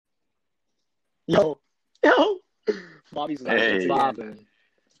Yo, yo. Bobby's live Hey, again.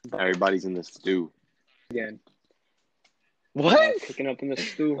 everybody's in the stew. Again. What? Cooking up in the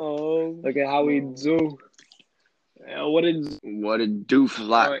stew. Oh, Look at how we do. What did What it do,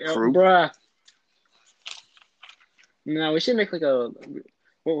 flat crew? bruh? No, we should make like a.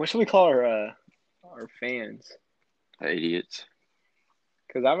 What should we call our fans? Idiots.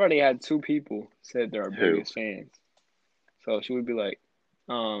 Because I've already had 2 people said they're our Who? biggest fans. So should we be like,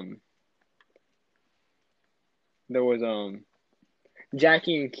 there was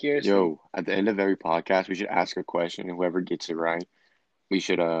Jackie and Kirsten. Yo, at the end of every podcast, we should ask a question, and whoever gets it right, we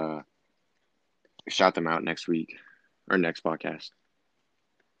should shout them out next week or next podcast.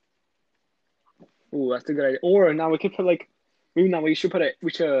 Ooh, that's a good idea. Or now we could put like, maybe not. We should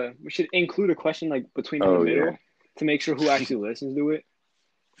include a question like between in the middle to make sure who actually listens to it.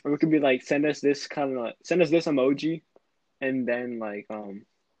 Or we could be like, send us this emoji, and then like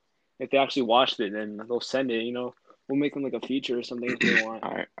if they actually watched it, then they'll send it. We'll make them like a feature or something if they want.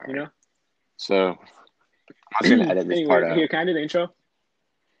 All right. You know. So I'm just gonna edit this part out. Here, can I do the intro?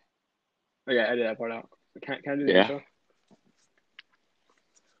 Oh yeah, edit that part out. Can I do the intro?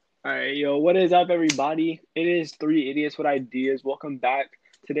 All right, yo, what is up, everybody? It is 3 Idiots with Ideas. Welcome back.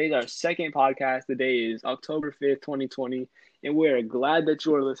 Today's our second podcast. Today is October 5th, 2020, and we're glad that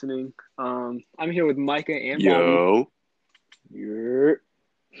you are listening. I'm here with Micah and Bobby. Yo.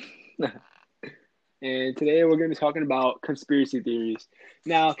 And today we're going to be talking about conspiracy theories.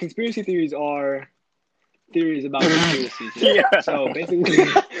 Now, conspiracy theories are theories about conspiracies. Yeah. So basically,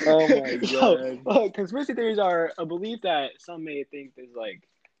 oh my god. Conspiracy theories are a belief that some may think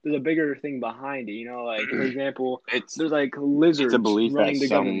there's a bigger thing behind it, like, for example, there's like lizards. It's a belief running that the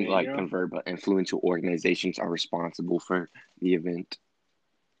some government, convert but influential organizations are responsible for the event.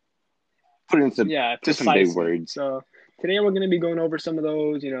 Put it into some big words. So today we're going to be going over some of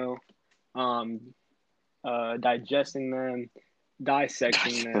those, digesting them,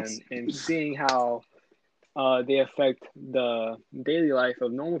 dissecting them, and seeing how they affect the daily life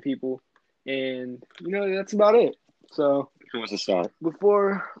of normal people. And that's about it. So Who wants to start?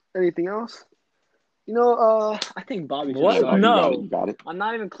 Before anything else, I think Bobby should What? start. No. You got it. I'm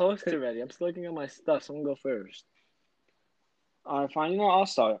not even close to it ready. I'm still looking at my stuff, so I'm going to go first. All right, fine. I'll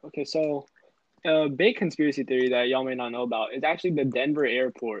start. Okay, so a big conspiracy theory that y'all may not know about is actually the Denver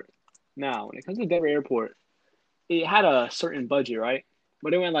airport. Now, when it comes to Denver airport, it had a certain budget, right?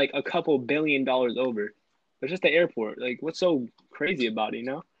 But it went like a couple $1 billion over. It's just the airport. Like, what's so crazy about it,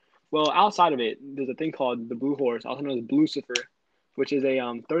 Well, outside of it, there's a thing called the Blue Horse, also known as Blucifer, which is a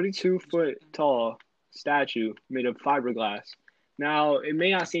 32-foot tall statue made of fiberglass. Now, it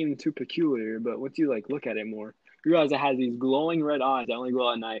may not seem too peculiar, but once you look at it more, you realize it has these glowing red eyes that only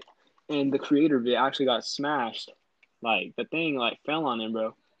glow at night. And the creator of it actually got smashed. Like, the thing fell on him,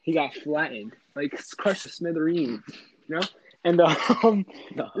 bro. He got flattened, crushed to smithereens, And that's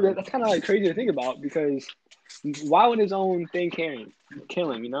kind of crazy to think about, because why would his own thing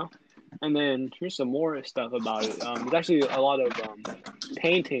kill him, And then here's some more stuff about it. There's actually a lot of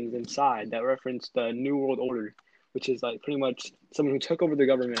paintings inside that reference the New World Order, which is pretty much someone who took over the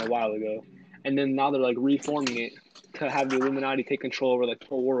government a while ago, and then now they're reforming it to have the Illuminati take control over the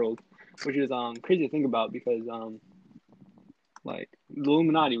whole world, which is crazy to think about, because the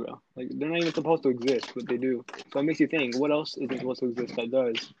Illuminati, bro, they're not even supposed to exist, but they do. So it makes you think, what else isn't supposed to exist that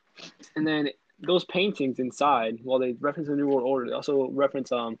does? And then those paintings inside, while they reference the New World Order, they also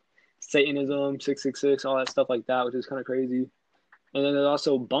reference Satanism, 666, all that stuff like that, which is kind of crazy. And then there's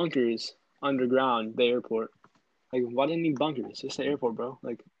also bunkers underground the airport. Why do you need bunkers? It's just the airport, bro.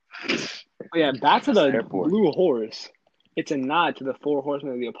 Yeah, back to the airport. Blue Horse. It's a nod to the 4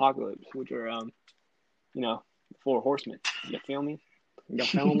 horsemen of the apocalypse, which are, 4 horsemen. You feel me?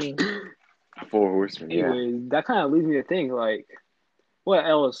 4 horsemen. Anyways, that kind of leads me to think, what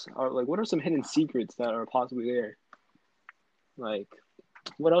else what are some hidden secrets that are possibly there?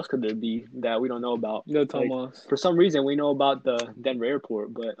 What else could there be that we don't know about? No, Thomas. For some reason, we know about the Denver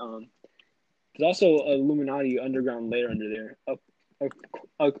airport, but there's also a Illuminati underground layer under there.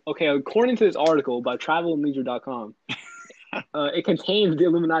 Okay, according to this article by TravelAndLeisure.com, it contains the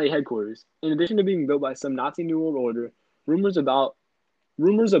Illuminati headquarters. In addition to being built by some Nazi New World Order, rumors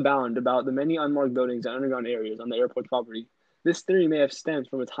abound about the many unmarked buildings and underground areas on the airport's property. This theory may have stemmed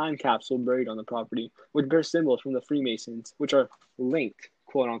from a time capsule buried on the property, which bears symbols from the Freemasons, which are linked,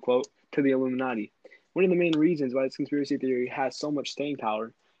 quote unquote, to the Illuminati. One of the main reasons why this conspiracy theory has so much staying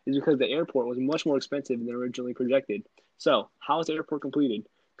power is because the airport was much more expensive than originally projected. So, how was the airport completed?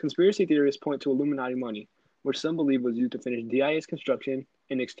 Conspiracy theorists point to Illuminati money, which some believe was used to finish DIA's construction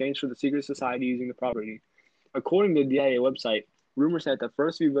in exchange for the secret society using the property. According to the DIA website, Rumors said the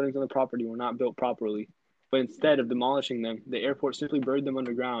first few buildings on the property were not built properly, but instead of demolishing them, the airport simply buried them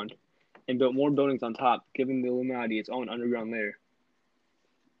underground and built more buildings on top, giving the Illuminati its own underground lair.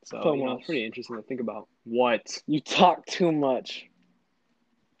 So, it's pretty interesting to think about. What? You talk too much.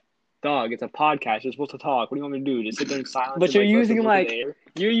 Dog, it's a podcast. You're supposed to talk. What do you want me to do? Just sit there in silence? But you're using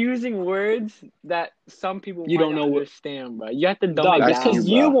you're using words that some people you don't know understand, bro. You have to dumb dog, it just down. because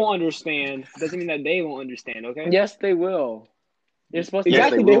you won't understand doesn't mean that they won't understand, okay? Yes, they will. You're supposed to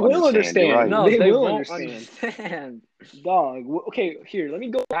exactly. They will understand. Right. No, they will won't understand. Dog. Okay, here. Let me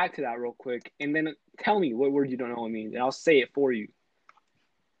go back to that real quick, and then tell me what word you don't know what it means, and I'll say it for you.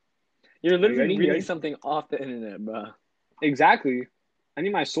 You're literally reading something off the internet, bro. Exactly. I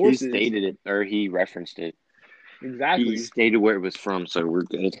need my sources. He stated it, or he referenced it. Exactly. He stated where it was from, so we're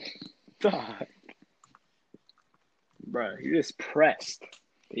good. Dog. Bro, you're just pressed.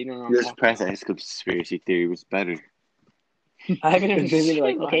 You don't know. You're just pressed that his conspiracy theory was better. I haven't even been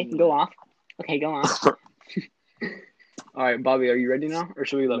like, okay, go off. Okay, go on. All right, Bobby, are you ready now, or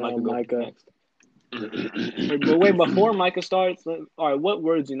should we let Micah go next? Wait, before Micah starts, all right, what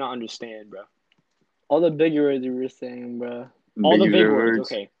words do you not understand, bro? All the big words you were saying, bro. All the big words.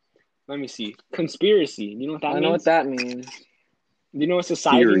 Okay, let me see. Conspiracy. You know what that means? I know what that means. Do you know what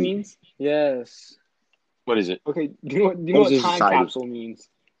society means? Yes. What is it? Okay. Do you know what time capsule means?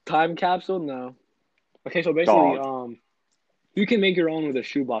 Time capsule? No. Okay, so basically, you can make your own with a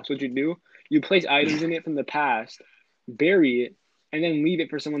shoebox. What you do, you place items in it from the past, bury it, and then leave it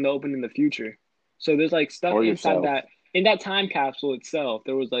for someone to open in the future. So there's like stuff inside that. In that time capsule itself,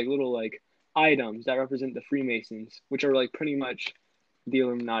 there was like little like items that represent the Freemasons, which are like pretty much the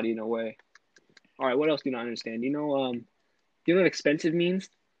Illuminati in a way. All right, what else do you not understand? You know what expensive means?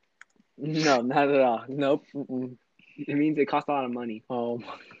 No, not at all. Nope. Mm-mm. It means it costs a lot of money. Oh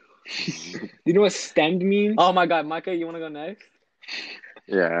my. You know what stemmed means? Oh my God, Micah, you want to go next?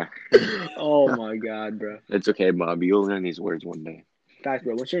 Yeah. Oh my God, bro. It's okay, Bob. You'll learn these words one day. Guys,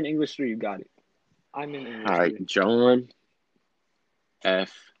 bro, once you're in English 3, you got it. I'm in English 3. All right, John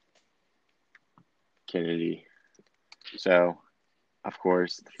F. Kennedy. So, of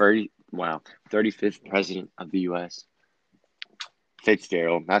course, 35th president of the U.S.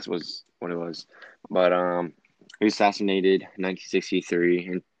 Fitzgerald. That was what it was. But he was assassinated in 1963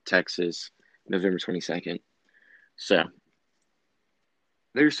 in Texas, November 22nd. So,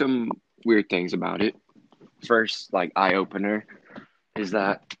 there's some weird things about it. First, like, eye-opener is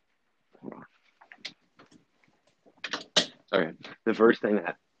that... Okay, the first thing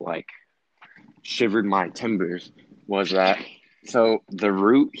that, like, shivered my timbers was that, so the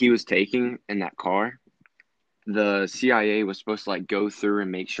route he was taking in that car, the CIA was supposed to, like, go through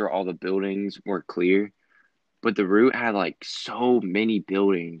and make sure all the buildings were clear, but the route had, like, so many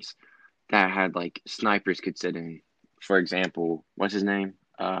buildings that had, like, snipers could sit in. For example, what's his name?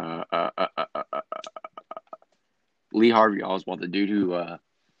 Lee Harvey Oswald, the dude who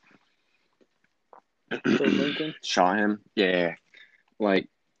Lincoln shot him. Yeah, like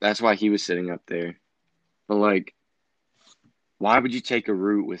that's why he was sitting up there. But like, why would you take a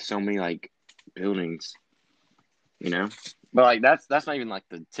route with so many like buildings? You know, but like that's not even like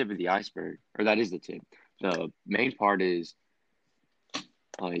the tip of the iceberg, or that is the tip. The main part is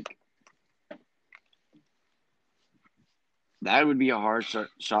like that would be a hard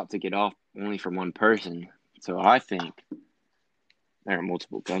shot to get off only from one person. So I think there are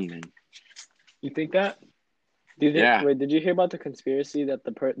multiple gunmen. You think that? Yeah. Wait, did you hear about the conspiracy that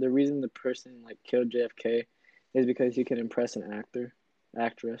the reason the person like killed JFK is because he could impress an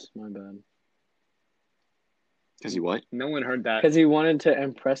actress? My bad. Because he what? No one heard that. Because he wanted to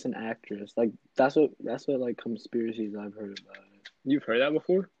impress an actress. Like that's what like conspiracies I've heard about it. You've heard that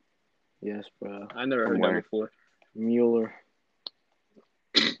before? Yes, bro. I never heard that before. Mueller.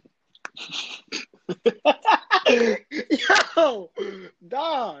 Yo,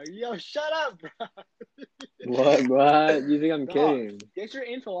 dog, shut up, bro. What? You think I'm kidding? Get your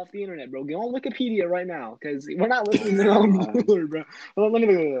info off the internet, bro. Get on Wikipedia right now, because we're not listening to Mueller, bro. Let me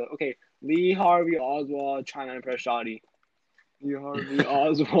go. Okay, Lee Harvey Oswald trying to impress Shotty. Lee Harvey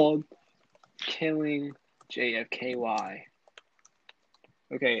Oswald killing JFKY.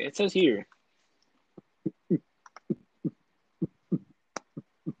 Okay, it says here.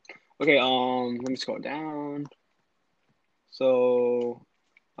 Okay, let me scroll down. So,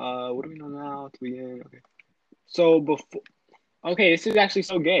 what do we know now to begin? Okay. So before, okay, this is actually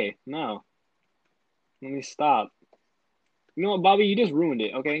so gay. No. Let me stop. You know what, Bobby? You just ruined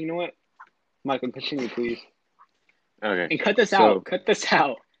it. Okay, you know what? Michael, continue, please. Okay. And cut this out. Cut this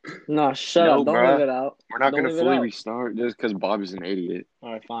out. No, shut up. Don't leave it out. We're not going to fully restart just because Bobby's an idiot.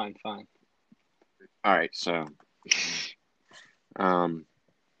 All right, fine. All right, so Um,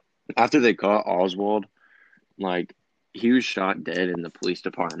 after they caught Oswald, like he was shot dead in the police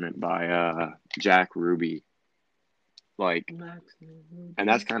department by Jack Ruby. Like, and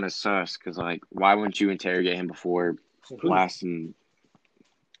that's kind of sus because like, why wouldn't you interrogate him before Who's, blasting?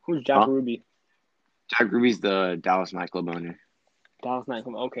 who's Jack Huh? Ruby? Jack Ruby's the Dallas nightclub owner. Dallas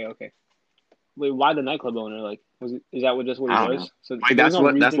nightclub. Okay. Wait, why the nightclub owner? Like, is that just what he I don't know. was? So Like there's no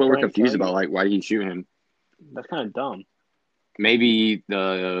that's reason what for we're him confused killing about. him. Like, why did he shoot him? That's kind of dumb. Maybe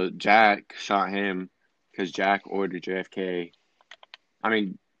the Jack shot him because Jack ordered JFK. I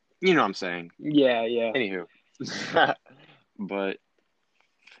mean, you know what I'm saying. Yeah. Anywho, but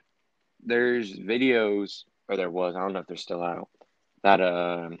there's videos, or there was. I don't know if they're still out. That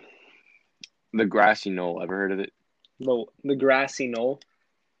the grassy knoll. Ever heard of it? The grassy knoll.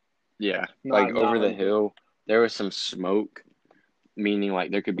 Yeah, No, like I've over not the heard of it. hill, there was some smoke, meaning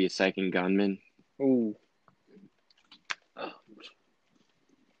like there could be a second gunman. Ooh. I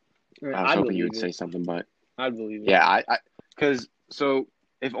mean, I was I'd hoping you believe would it. say something, but I'd believe it. yeah, because so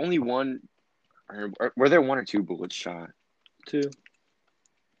if only one, or were there one or two bullets shot? Two.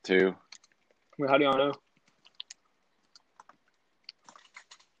 Two. Wait, how do y'all know?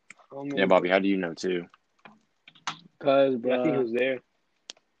 Yeah, Bobby, how do you know two? Cause, I think he bro. was there.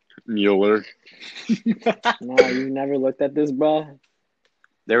 Mueller. Nah, you never looked at this, bro.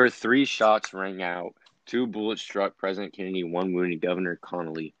 There were 3 shots rang out. 2 bullets struck President Kennedy. 1 wounded Governor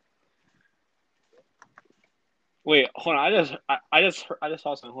Connolly. Wait, hold on. I just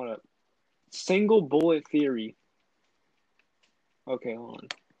saw something. Hold up. Single bullet theory. Okay, hold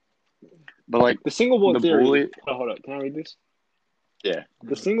on. But like The single bullet the theory. bullet, Hold up. Can I read this? yeah.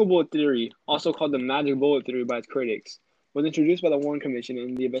 The single bullet theory, also called the magic bullet theory by its critics, was introduced by the Warren Commission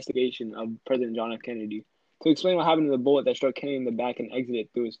in the investigation of President John F. Kennedy to explain what happened to the bullet that struck Kennedy in the back and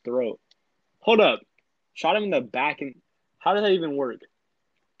exited through his throat. Hold up. Shot him in the back, and how does that even work?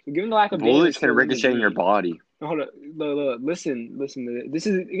 So given the lack of Bullets damage to can the ricochet in your limousine, body. hold up, listen to this.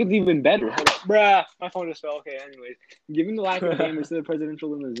 It gets even better. Hold up. Bruh, my phone just fell. Okay, anyways, given the lack of damage to the presidential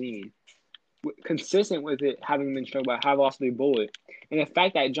limousine, consistent with it having been struck by a high velocity bullet, and the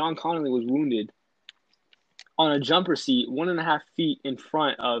fact that John Connolly was wounded on a jumper seat 1.5 feet in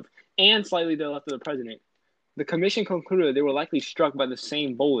front of and slightly to the left of the president, the commission concluded they were likely struck by the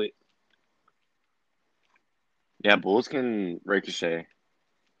same bullet. Yeah, bullets can ricochet.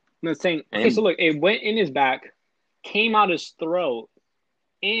 No, saying okay, And so look, it went in his back, came out his throat,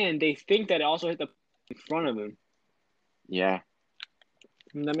 and they think that it also hit the in front of him. yeah.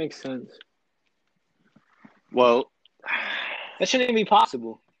 That makes sense. Well, That shouldn't be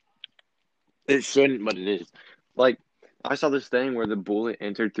possible. it shouldn't, but it is. Like I saw this thing where the bullet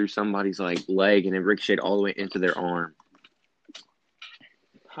entered through somebody's like leg and it ricocheted all the way into their arm.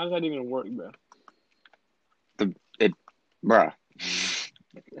 How does that even work, bro? Bruh.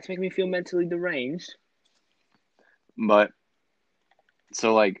 That's making me feel mentally deranged. But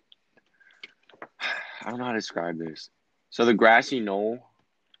so like I don't know how to describe this. So the grassy knoll.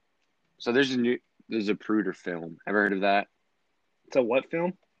 So there's a Zapruder film. Ever heard of that? It's a what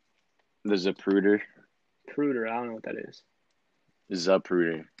film? The Zapruder. Pruder. I don't know what that is.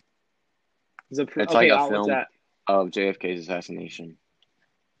 Zapruder. It's Okay, like a what's film that? of JFK's assassination.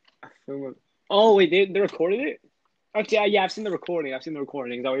 A film of... Oh, wait, they recorded it? Okay, yeah, I've seen the recording. Is that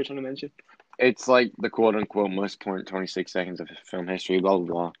what you're trying to mention? It's like the quote unquote most important 26 seconds of film history, blah blah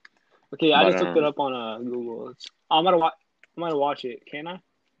blah. Okay, I But just looked it up on Google. I'm gonna watch it. Can I?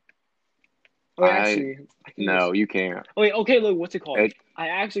 Oh, wait, actually, I can no, just... you can't. Oh, wait, okay, look, what's it called? It,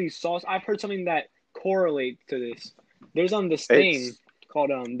 I've heard something that correlates to this. There's this thing it's called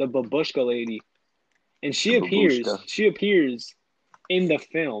the Babushka Lady, and the babushka. she appears in the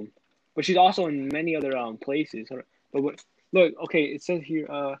film, but she's also in many other places. But look, okay, it says here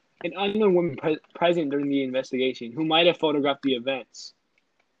an unknown woman present during the investigation who might have photographed the events.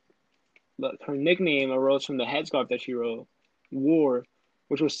 Look, her nickname arose from the headscarf that she wore,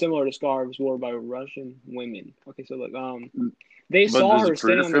 which was similar to scarves worn by Russian women. Okay, so look, they But saw the her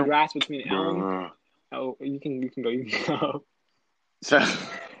standing Zapruder on the film. grass between elm. Bruh. Oh, you can go. So,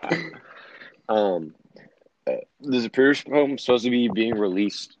 the Zapruder film is supposed to be being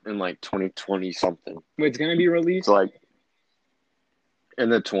released in like 2020 something. Wait, it's gonna be released. So like in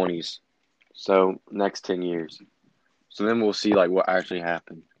the 20s. So next 10 years. So then we'll see like what actually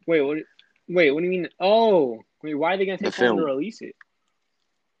happened. Wait, what? Wait, what do you mean? Oh, wait, why are they gonna The take so long to film release it?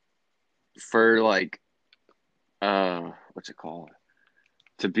 for like what's it called?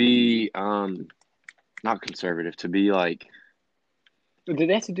 To be not conservative, to be like Did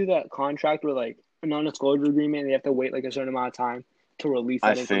they have to do that contract with like a non-disclosure agreement? And they have to wait like a certain amount of time to release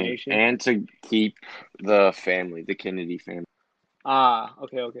I that think, information. and to keep the family, the Kennedy family.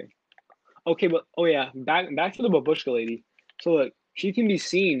 Okay, but oh yeah, back to the babushka lady. So look, she can be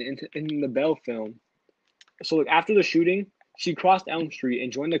seen in the Bell film. So look, after the shooting, she crossed Elm Street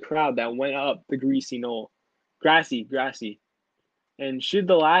and joined the crowd that went up the greasy knoll, grassy, and she's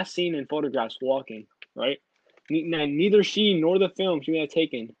the last seen in photographs walking. Right? Neither she nor the film she may have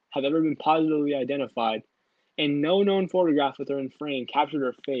taken have ever been positively identified, and no known photograph with her in frame captured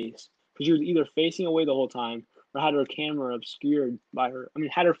her face because she was either facing away the whole time or had her camera obscured by her. I mean,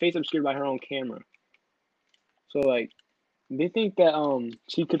 had her face obscured by her own camera. So like, they think that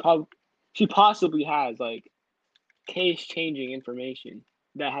she possibly has like case changing information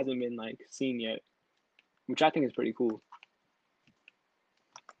that hasn't been like seen yet, which I think is pretty cool.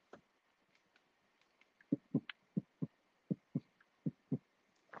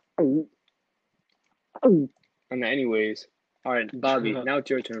 And anyways, all right, Bobby, now it's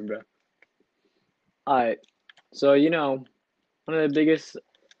your turn, bro. All right. So one of the biggest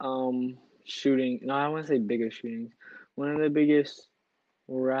shooting. No, I don't want to say biggest shootings. One of the biggest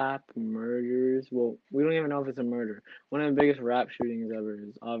rap murders. Well, we don't even know if it's a murder. One of the biggest rap shootings ever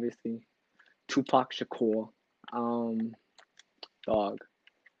is obviously Tupac Shakur. Dog.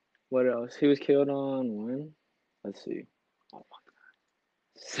 What else? He was killed on when? Let's see.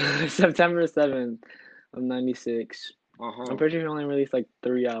 September 7th of 96. I'm pretty sure he only released like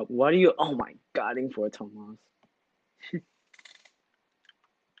 3 out. Why do you? Oh my God, for Tomas.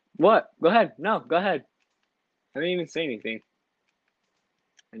 What? Go ahead. No, go ahead. I didn't even say anything.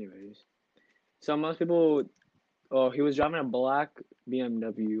 Anyways, so most people. Oh, he was driving a black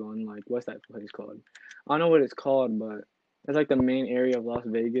BMW on like what's that place called? I don't know what it's called, but it's like the main area of Las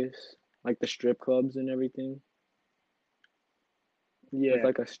Vegas, like the strip clubs and everything. Yeah. It's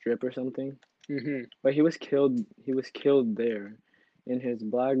like a strip or something. Mm-hmm. But he was killed. He was killed there, in his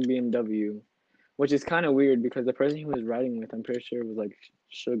black BMW, which is kind of weird because the person he was riding with, I'm pretty sure, was like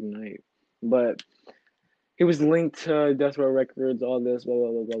Suge Knight, but he was linked to Death Row Records, all this, blah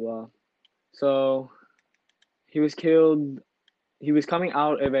blah blah blah blah. So he was killed. He was coming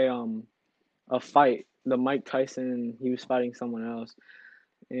out of a fight. The Mike Tyson. He was fighting someone else,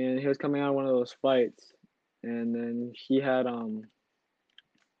 and he was coming out of one of those fights, and then he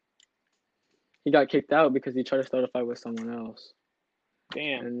got kicked out because he tried to start a fight with someone else.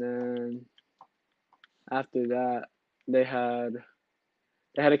 Damn. And then after that, they had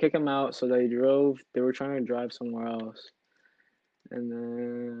to kick him out, so they were trying to drive somewhere else. And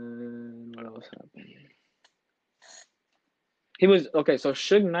then what else happened? So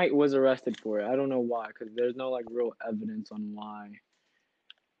Suge Knight was arrested for it. I don't know why, because there's no like real evidence on why.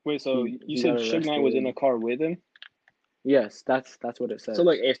 Wait, so you said Suge Knight was in the car with him? Yes, that's what it says. So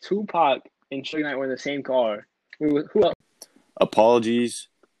like, if Tupac and Suge Knight were in the same car, who else? Apologies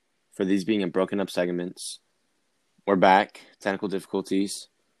for these being in broken up segments. We're back. Technical difficulties.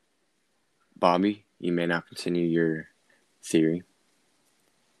 Bobby, you may now continue your theory.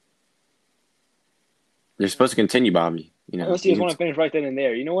 You're supposed to continue, Bobby. Unless you just want to finish right then and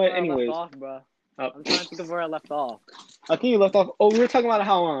there. You know what? Anyways. I left off, bro. I'm trying to think of where I left off. I think you left off. Oh, we were talking about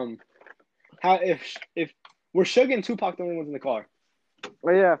how if we're Suge and Tupac the only ones in the car.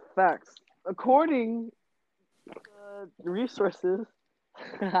 Oh yeah, facts. According to resources,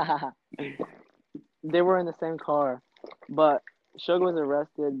 they were in the same car, but Suge was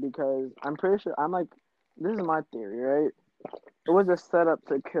arrested because I'm pretty sure this is my theory, right? It was a setup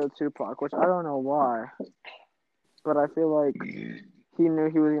to kill Tupac, which I don't know why, but I feel like he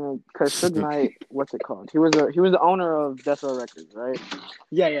knew he was gonna. Cause Suge Knight, what's it called? He was the owner of Death Row Records, right?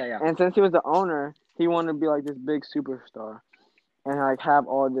 Yeah. And since he was the owner, he wanted to be like this big superstar, and like have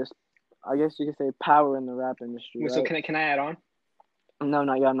all this, I guess you could say, power in the rap industry. Wait, right? So can I add on? No,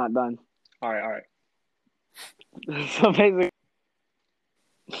 not yet. I'm not done. All right. So basically,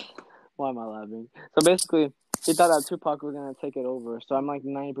 why am I laughing? So basically, he thought that Tupac was gonna take it over. So I'm like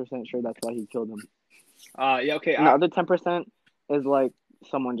 90% sure that's why he killed him. Yeah. Okay. And the other 10% is like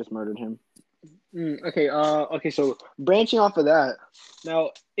someone just murdered him. Okay. Okay. So branching off of that,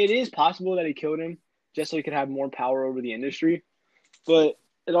 now it is possible that he killed him just so he could have more power over the industry, but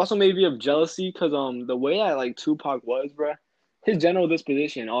it also may be of jealousy because the way that like Tupac was, bruh, his general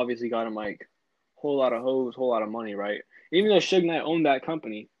disposition obviously got him like whole lot of hoes, whole lot of money, right? Even though Suge Knight owned that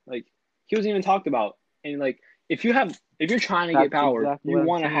company, like he wasn't even talked about. And like if you're trying to get power, exactly you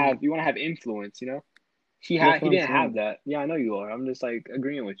want to have influence, you know. He didn't have that. Yeah, I know you are. I'm just like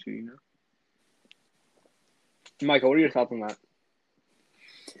agreeing with you, you know. Michael, what are your thoughts on that?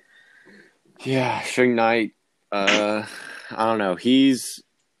 Yeah, Suge Knight. I don't know. He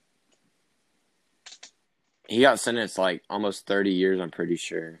got sentenced like almost 30 years. I'm pretty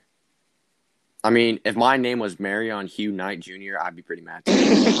sure. I mean, if my name was Marion Hugh Knight Jr., I'd be pretty mad.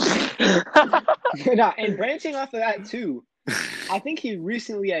 Nah, and branching off of that too, I think he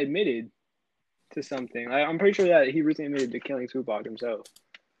recently admitted to something. I'm pretty sure that he recently admitted to killing Tupac himself.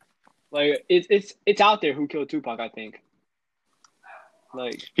 Like it's out there who killed Tupac. I think.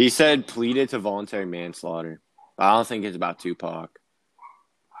 Like He said pleaded to voluntary manslaughter. I don't think it's about Tupac.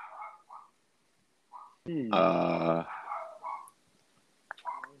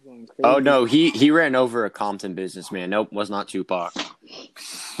 Oh no, he ran over a Compton businessman. Nope, was not Tupac.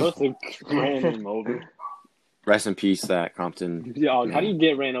 Both ran him over. Rest in peace, that Compton. Yo, how do you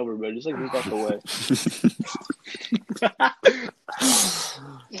get ran over, bro? Just like move out the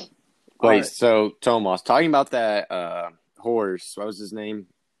way. Wait, so Tomas, talking about that horse, what was his name?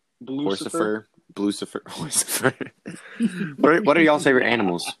 Lucifer. Lucifer. What are y'all's favorite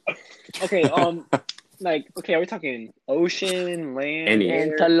animals? Okay, are we talking ocean, land,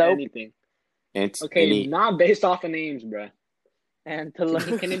 air, Antelope. anything? Okay, not based off of names, bro.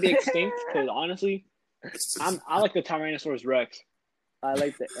 Antelope. Can it be extinct? Because honestly, I like the Tyrannosaurus Rex. I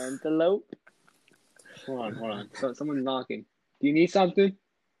like the antelope. Hold on. Someone's knocking. Do you need something?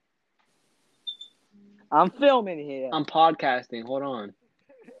 I'm filming here. I'm podcasting. Hold on.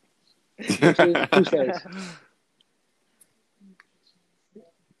 Who says?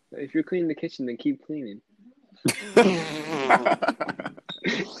 If you're cleaning the kitchen, then keep cleaning. But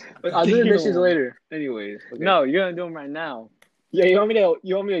I'll do the dishes later. Anyways. Okay. No, you're gonna do them right now. Yeah, you want me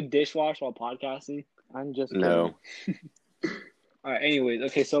to dishwash while podcasting? I'm just kidding. No. All right. Anyways,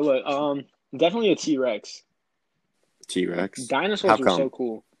 okay. So look, definitely a T-Rex. T-Rex. Dinosaurs were so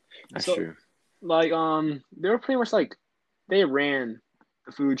cool. That's So- true. Like they were pretty much like they ran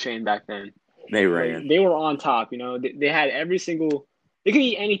the food chain back then. They Like, ran. they were on top. You know, they had every single. They could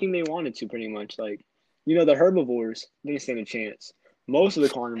eat anything they wanted to, pretty much. Like, you know, the herbivores didn't stand a chance. Most of the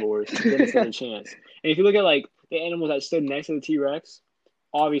carnivores didn't stand a chance. And if you look at like the animals that stood next to the T-Rex,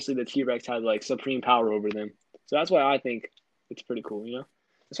 obviously the T-Rex had like supreme power over them. So that's why I think it's pretty cool. You know,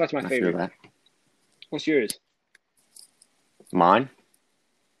 that's why it's my I feel favorite. that. What's yours? Mine?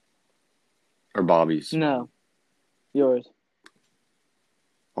 Or Bobby's? No. Yours.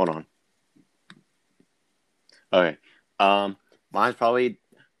 Hold on. Okay. Mine's probably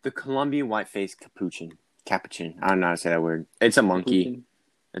the Colombian white-faced capuchin. Capuchin. I don't know how to say that word. It's a monkey.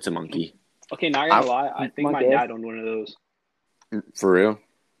 It's a monkey. Okay, not gonna lie, I think my Monkey. dad owned one of those. For real?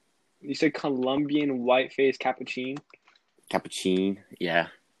 You said Colombian white-faced capuchin. Capuchin. Yeah.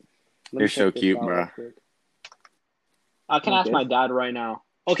 Let me They're check so this cute, out bro. real quick. I can ask Okay. my dad right now.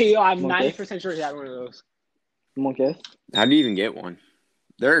 Okay, yo, I'm Okay. 90% sure he had one of those. Monkey. How do you even get one?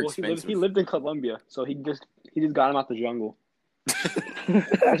 They're Well, expensive. he lived in Colombia, so he just got him out the jungle.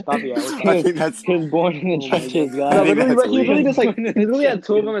 That's probably how I think that's He was born in the Oh my trenches, No, I guys. think literally, that's he literally illegal. just like he literally had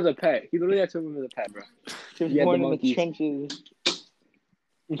two of them as a pet. He literally had two of them as a pet, bro. He was He had born the in the monkeys. trenches.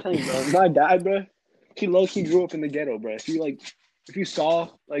 I'm telling you, bro. My dad, bro, he low key grew up in the ghetto, bro. If you saw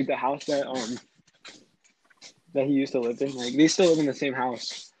like the house that he used to live in, like they still live in the same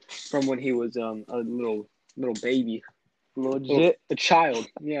house from when he was a little baby. Legit. A child,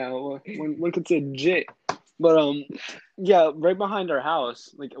 yeah. One could say jit, but yeah, right behind our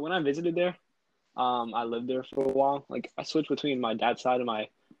house. Like when I visited there, I lived there for a while. Like I switched between my dad's side and my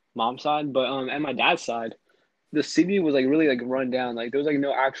mom's side, but at my dad's side, the city was like really like run down. Like there was like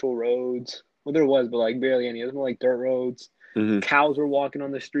no actual roads. Well, there was, but like barely any. It was more like dirt roads. Mhm. Cows were walking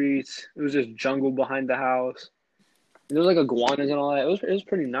on the streets. It was just jungle behind the house. And there was like iguanas and all that. It was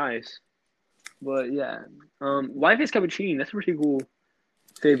pretty nice. But yeah, white-faced capuchin. That's a pretty cool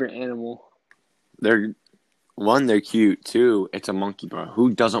favorite animal. They're cute. Two, it's a monkey, bro. Who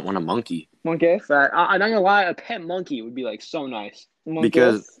doesn't want a monkey? Monkey. But I'm not gonna lie, a pet monkey would be like so nice. Monkey.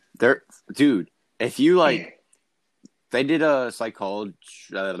 Because dude, if you like, they did a psychological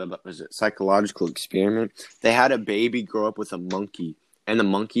experiment. They had a baby grow up with a monkey, and the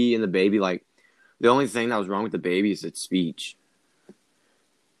monkey and the baby, like, the only thing that was wrong with the baby is its speech.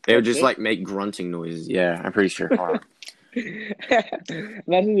 It would just Okay. like make grunting noises. Yeah, I'm pretty sure. Hold on.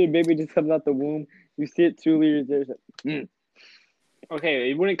 Imagine your baby just comes out the womb. You see it 2 years there. It's like, Okay,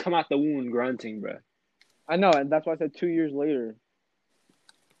 it wouldn't come out the wound grunting, bro. I know, and that's why I said 2 years later.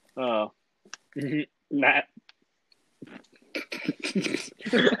 Oh, Matt.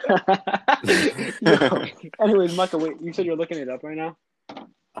 Yo, anyways, Michael, wait. You said you're looking it up right now.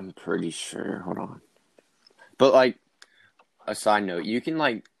 I'm pretty sure. Hold on. But like, a side note, you can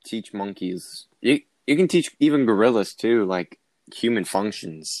like teach monkeys. You can teach even gorillas too, like human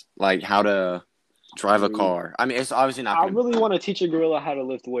functions, like how to drive a car. I mean, it's obviously not. I really want to teach a gorilla how to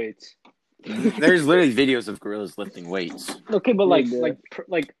lift weights. There's literally videos of gorillas lifting weights. Okay, but Yeah, like bro.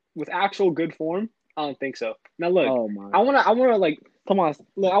 like with actual good form, I don't think so. Now look, Oh my. I wanna like Come on.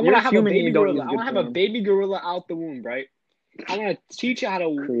 look. I You're wanna have a human and baby you don't gorilla. use I good wanna have a form. baby gorilla out the womb, right? I wanna teach you how to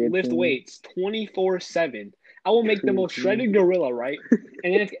lift Creatine. weights 24/7. I will make the most Creatine. shredded gorilla, right?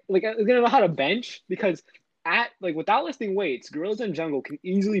 And then it's gonna know how to bench because without lifting weights, gorillas in the jungle can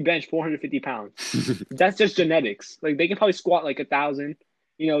easily bench 450 pounds. That's just genetics. Like they can probably squat like 1,000,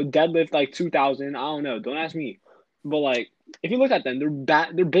 deadlift like 2,000. I don't know. Don't ask me. But like if you look at them,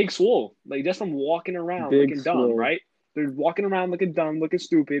 they're big swole. Like just from walking around Big looking dumb, swole. right? They're walking around looking dumb, looking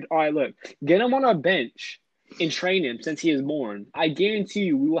stupid. All right, look, get him on a bench and train him since he is born. I guarantee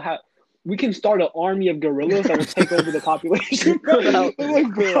you, we can start an army of gorillas that will take over the population. Cool out.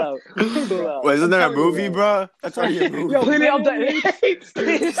 Like, Cool out. Cool out. Wait, isn't I'm there a telling you, movie, bro? That's already a movie. Yo, Clean it up literally the hates.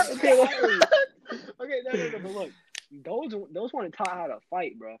 Okay, no, but look, those weren't taught how to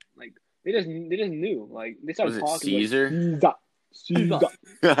fight, bro. Like they just knew. Like they started Was it talking. Caesar? Like, Caesar.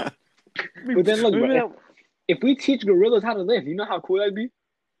 But then look, bro, if we teach gorillas how to live, you know how cool that'd be.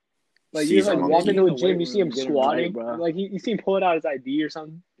 Like you just Caesar like monkey. walk into a gym, you see him Get him squatting, right, bro. like you see him pulling out his ID or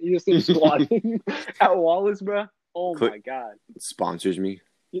something. You just see him squatting at Wallace, bro. Oh Click. my god! Sponsors me.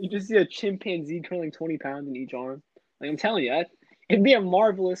 You just see a chimpanzee curling 20 pounds in each arm. Like I'm telling you, it'd be a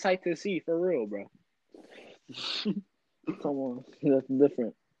marvelous sight to see for real, bro. Come on. That's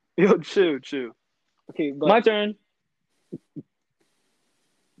different. Yo, chew. Okay, but My turn.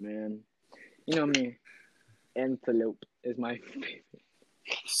 Man. You know me. Antelope is my favorite.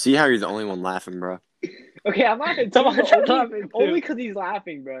 See how you're the only one laughing, bro. okay, I'm laughing. Come on, I'm laughing too. Only because he's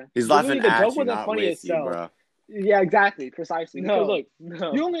laughing, bro. He's Literally, laughing the at joke you, wasn't not funny with you, itself. bro. Yeah, exactly, precisely. Because look,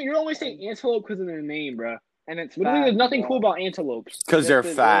 no. you're only saying antelope because of their name, bro. And it's Literally, fast, there's nothing bro. cool about antelopes. Because Yes, they're it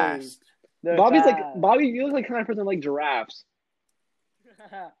is. fast. They're Bobby's fast. Bobby, you look like the kind of person like giraffes.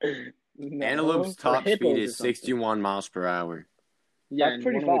 No. Antelope's Or top hippos speed or is something. 61 miles per hour. Yeah, That's and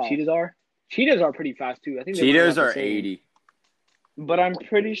pretty you know what fast. cheetahs are? Cheetahs are pretty fast too. I think they run Cheetahs about the are same. 80. But I'm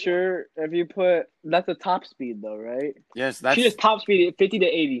pretty sure if you put that's a top speed though, right? Yes, that's Cheetah's top speed is 50 to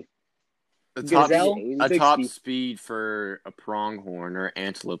 80. the top. Gazelle, A 60. top speed for a pronghorn or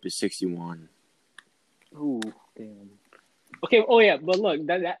antelope is 61. Ooh, damn. Okay, oh yeah, but look,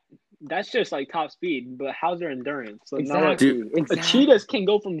 that's just like top speed, but how's their endurance? So now look, Exactly. a cheetahs can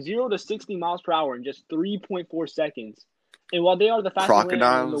go from 0 to 60 miles per hour in just 3.4 seconds. And while they are the fastest animal in the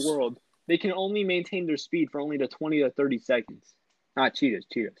Crocodiles? world, they can only maintain their speed for only 20 to 30 seconds. Not cheetahs.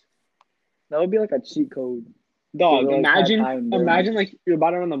 That would be like a cheat code. Dog, Gorillas have high endurance. imagine like you're about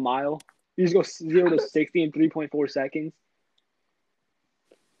to run a mile. You just go 0 to 60 in 3.4 seconds.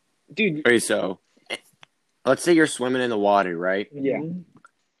 Dude, Okay, so let's say you're swimming in the water, right? yeah. Mhm.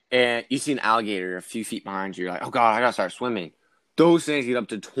 And you see an alligator a few feet behind you. You're like, oh, God, I got to start swimming. Those things get up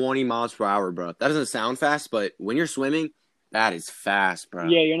to 20 miles per hour, bro. That doesn't sound fast, but when you're swimming, that is fast, bro.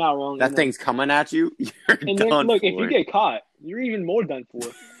 Yeah, you're not wrong. That thing's coming at you, you're And then done look, for. if you get caught, you're even more done for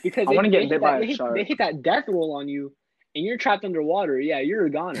because I wanna get hit bit by a they shark. hit that death roll on you, and you're trapped underwater. Yeah, you're a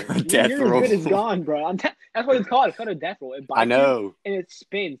goner. Death you're roll. as good as gone, bro. That's what it's called. It's called a death roll. It bites I know. you and it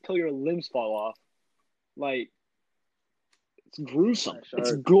spins till your limbs fall off. Like it's gruesome. A shark.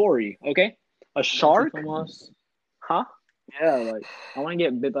 It's gory. Okay, a shark? Almost. Huh? Yeah, like I want to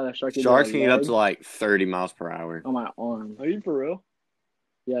get bit by a shark. Sharks can get up to like 30 miles per hour. on my arm. Are you for real?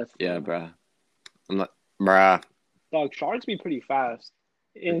 Yes. Yeah, bro. I'm like, bruh. Dog, sharks be pretty fast.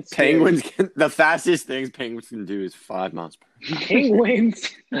 And it's scary. Penguins can, the fastest things penguins can do is 5 miles per hour. Penguins.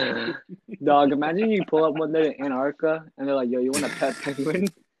 Dog, imagine you pull up one day in Antarctica and they're like, "Yo, you want a pet penguin?"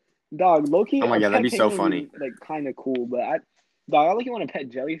 Dog, low-key, Oh my a God, that'd pet be so penguin would funny. be, like kind of cool, but I like want to pet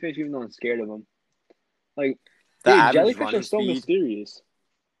jellyfish even though I'm scared of them. Like, The dude, average jellyfish running are so speed, mysterious.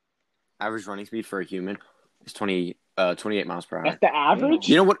 average running speed for a human is 28 miles per hour. That's the average.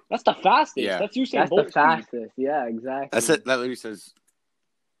 You know what? That's the fastest. Yeah. That's Usain That's Bolt the speed. fastest. Yeah, exactly. That's it. That literally says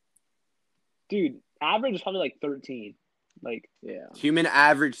Dude. Average is probably like 13. Like Yeah. human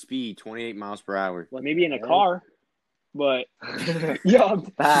average speed 28 miles per hour. What maybe in a the car, but heck? yo,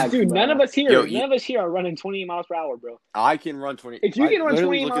 Facts, dude, bro. none of us here, Yo, none of us here are running 28 miles per hour, bro. I can run 20. If you I can run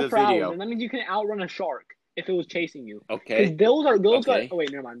literally 28 look miles at per the hour, video. then that means you can outrun a shark if it was chasing you. Okay. Because those Okay. got. Oh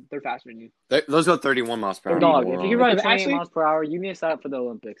wait, never mind. They're faster than you. Those go 31 miles per hour. Dog, Moron. if you can run If 28 actually- miles per hour, you need to sign up for the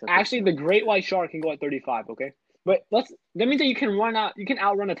Olympics. Actually, the great white shark can go at 35. Okay, but that means that you can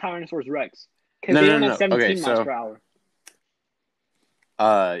outrun a Tyrannosaurus Rex because No, they no, run no, at no. 17 Okay, miles so- per hour.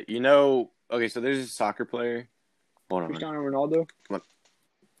 Okay, so there's a soccer player. Hold on. Cristiano Ronaldo.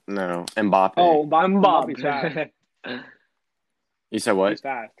 No, Mbappe. Oh, I'm Bob. Mbappe's fast. You said what? He's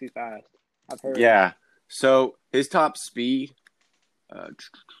fast. He's fast. I've heard. Yeah. So his top speed.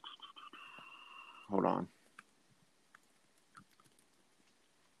 Hold on.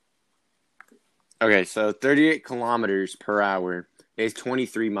 Okay, so 38 kilometers per hour is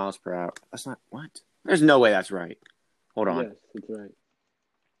 23 miles per hour. That's not what? There's no way that's right. Hold on. Yes, it's right.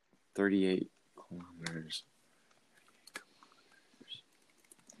 38 kilometers.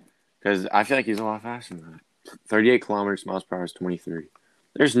 Because I feel like he's a lot faster than that. 38 kilometers miles per hour is 23.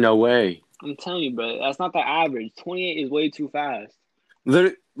 There's no way. I'm telling you, bro. That's not the average. 28 is way too fast.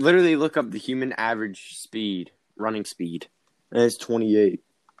 Literally look up the human average speed, running speed. And it's 28.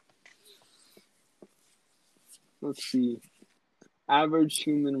 Let's see. Average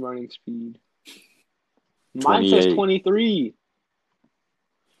human running speed. Mine says 28. 23.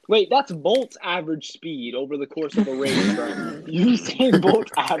 Wait, that's Bolt's average speed over the course of a race, bro. You say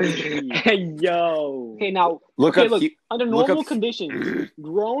Bolt's average speed. Hey, yo. Okay, now, Look okay, up. look, hu- under look normal up- conditions,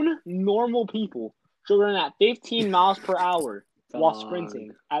 grown, normal people should run at 15 miles per hour while Dog.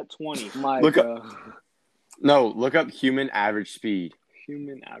 sprinting at 20. Look Micah. Look up human average speed.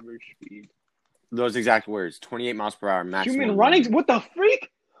 Human average speed. Those exact words. 28 miles per hour maximum. Human running? What the freak?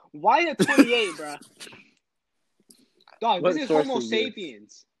 Why at 28, bro? Dog, What this is source Homo is this?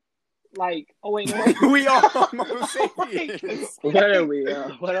 sapiens. Like, oh wait, no. We are Homo sapiens. What are we?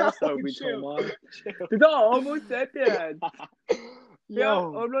 What else are we, Chill. Thomas? No, almost sapiens. Yeah,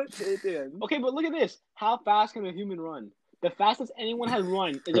 Yo. almost sapiens. Okay, but look at this. How fast can a human run? The fastest anyone has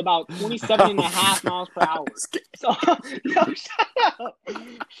run is about 27 and a half miles per hour. So, yo, shut up.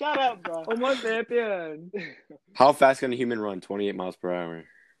 Shut up, bro. Homo sapiens. How fast can a human run? 28 miles per hour.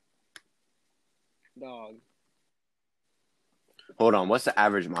 Dog. Hold on. What's the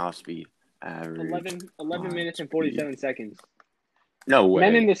average mile speed? Average. 11 minutes and 47 seconds. No way.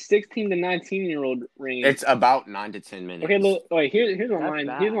 Men in the 16 to 19-year-old range. It's about 9 to 10 minutes. Okay, look. Wait, here's what That's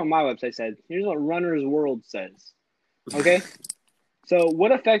here's bad. what my website said. Here's what Runner's World says. Okay, so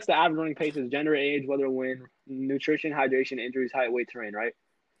what affects the average running pace is gender, age, weather, wind, nutrition, hydration, injuries, height, weight, terrain. Right.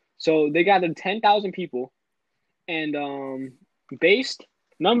 So they gathered 10,000 people, and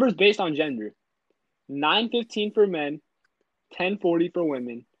numbers based on gender, 9:15 for men, 10:40 for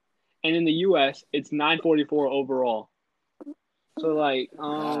women, and in the U.S. it's 9:44 overall. So like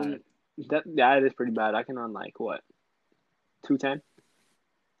that is pretty bad. I can run like what, 2:10.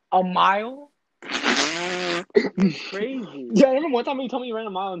 A mile? Crazy. Yeah, I remember one time you told me you ran a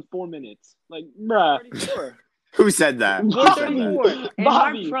mile in 4 minutes. Like, bruh. 434. Who said that? Who said that? 434. In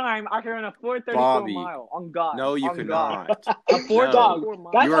Bobby. my prime, I can run a 434 Bobby. mile. On God. No, you On could God. not. A 434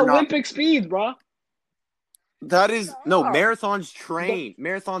 mile. That's You are not- Olympic speed, bruh. That is no Stop. marathons train.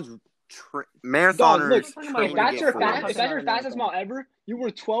 Marathoners. Dog, marathoners look, talking about if train that's to your get fast- forward. if that's your fastest mile ever, you were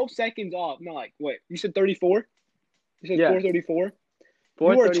 12 seconds off. No, like, wait, you said 34? You said Yeah. 434? You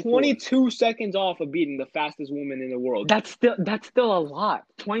were 434. 22 seconds off of beating the fastest woman in the world. That's still a lot.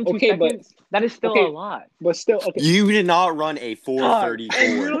 22 Okay, but- seconds. That is still okay. a lot. But still, okay. You did not run a In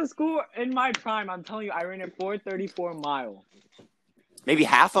 434. middle school, in my prime, I'm telling you, I ran a 434 mile. Maybe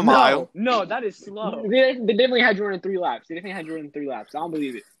half a mile. No, that is slow. They definitely had you running 3 laps. They definitely had you running 3 laps. I don't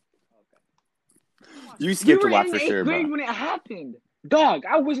believe it. You You skipped a were lap in for 8th sure, grade bro. when it happened. Dog,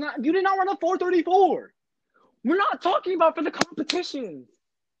 I was not. You did not run a 434. We're not talking about for the competitions.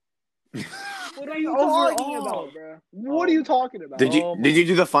 What are you Overall. talking about, bro? What are you talking about? Did Oh you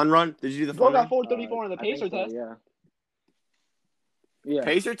do the fun run? Did you do the Bro fun got run? 434 on the I think pacer so, test. Yeah. Yeah.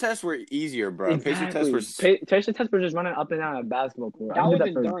 Pacer tests were easier, bro. Pacer Exactly. tests were. Pacer tests were just running up and down a basketball court. That I was did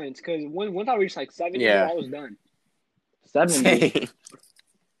that for endurance, because once I reached like 70, Yeah. I was done. 70.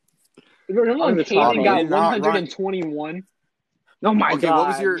 Remember I when was a Hayden top got eight. Did not run- 121? Oh my Okay, God. what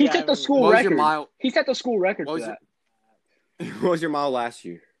was your- He set the school What was your record. mile? He set the school record What for was that. What was your mile last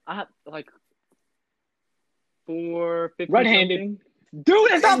year? I had like 450. Red-handed. something.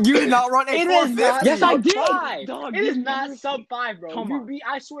 Dude, it's not. You did not run a It is not 450. Yes, I sub did. 5. Dog, It is you not never- sub 5, bro. Come You on.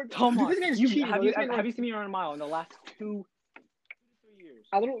 I swear. Come Dude, on. this man's cheating, bro. Have This man you seen me run a mile in the last 2 to 3 years?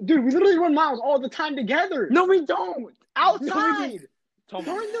 Dude, we literally run miles all the time together. No, we don't. Outside. Tom,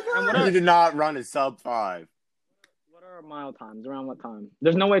 During the and what run. You did not run a sub 5. What are our mile times? Around what time?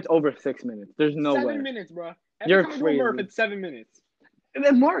 There's no way it's over 6 minutes. There's no 7 way. minutes, bro. You're Every time we do a Murph, crazy. it's 7 minutes. And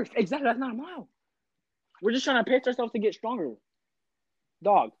then Mark, exactly. That's not a mile. We're just trying to pace ourselves to get stronger.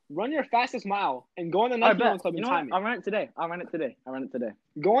 Dog, run your fastest mile and go on the All right, Nike Run bet. Club You and know what? time it. I'll run it today.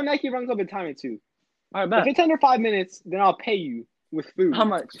 Go on Nike Run Club and time it too. All right, If bet. it's under 5 minutes, then I'll pay you with food. How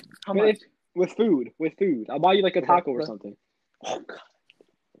much? How But much? With food. I'll buy you like a Okay, taco or okay. something. Oh, God.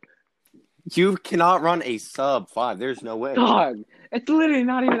 You cannot run a sub 5. There's no way. Dog, it's literally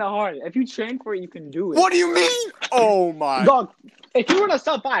not even that hard. If you train for it, you can do it. What do you mean? Oh my. Dog, if you run a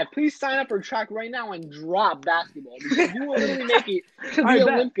sub 5, please sign up for track right now and drop basketball because you will literally make it to the All right,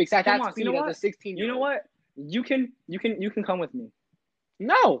 bet. Olympics at Come that on, speed you know as what? a 16-year-old. You know what? You can come with me.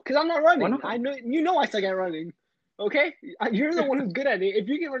 No, because I'm not running. Why not? I know you know I suck at running. Okay, you're the one who's good at it. If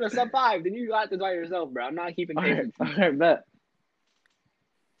you can run a sub 5, then you got this by yourself, bro. I'm not keeping All pace right, with all you. right, bet.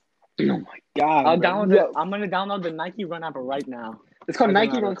 Oh my god! I'll bro. download Yo, it. I'm gonna download the Nike Run app right now. It's called As a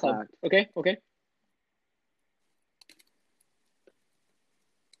Nike matter Run of Club. fact. Okay, okay.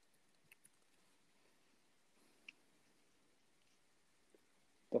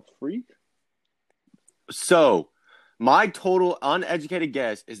 The freak? So, my total uneducated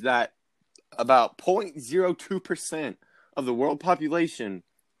guess is that about 0.02% of the world population,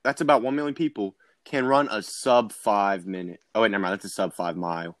 that's about 1 million people, can run a sub 5 minute. Oh, wait, never mind. That's a sub 5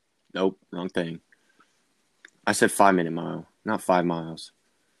 mile. Nope, wrong thing. I said 5 minute mile, not 5 miles.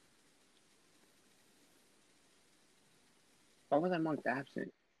 Why was I marked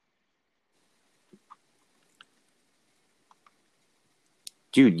absent?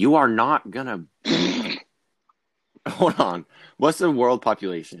 Dude, you are not gonna. Hold on. What's the world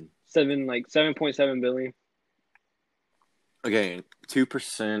population? 7.7 billion. Okay,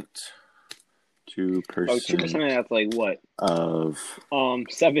 2%. 2%. Oh, 2% that's like what? Of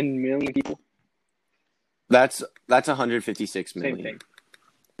 7 million people. that's 156 Same million. thing.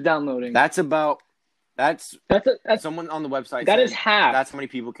 Downloading. That's That's someone on the website. that said is half. That's how many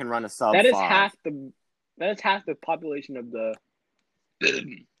people can run a sub. That is 5. half the population of the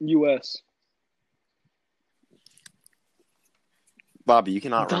U.S. Bobby, you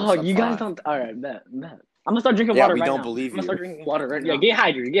cannot run a Dog, sub you 5. guys don't. All right, bet. I'm gonna start drinking Yeah, water we right don't now. believe I'm gonna you. start drinking water right Yeah, now. get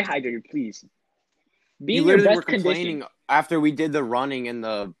hydrated, please. Be You in your literally best were complaining condition. after we did the running in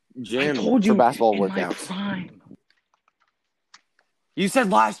the I gym told you for basketball in my workouts. prime. You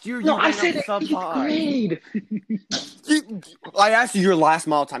said last year you No, I ran said a sub 8th 5. grade. I asked you your last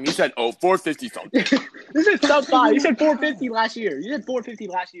mile time. You said, 450 something. You said sub 5. You said 450 last year.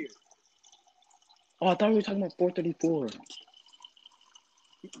 Oh, I thought we were talking about 434.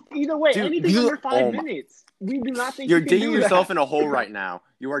 Either way, Dude, anything you- under 5 oh my- minutes. We do not think You're you can digging do yourself that. in a hole right now.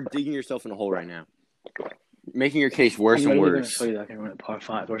 You are digging yourself in a hole right now. Making your case worse I'm and literally gonna worse. show you that I can run a par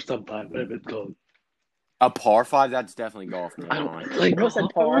 5 or sub 5, whatever it's called. A par 5, that's definitely golf. I Now. don't play Bro golf. said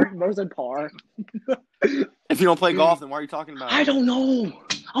par. Bro said par. If you don't play golf, then why are you talking about it? I don't know.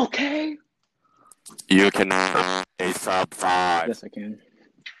 Okay. You cannot run a sub 5. Yes, I can.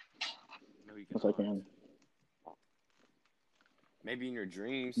 No, you Yes, I cannot. can. Maybe in your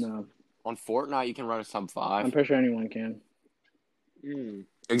dreams. No, On Fortnite, you can run a sub 5. I'm pretty sure anyone can.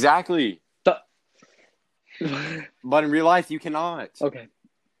 Exactly. But in real life, you cannot. Okay.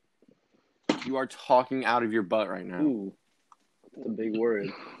 You are talking out of your butt right now. Ooh, that's a big word.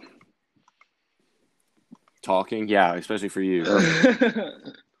 Talking? Yeah, especially for you.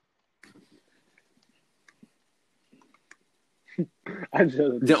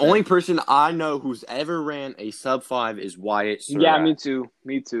 The only person I know who's ever ran a sub 5 is Wyatt Surratt. Yeah, me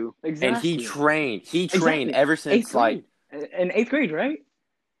too. Exactly. And he trained. He trained Exactly. ever since, 8th grade. In 8th grade, right?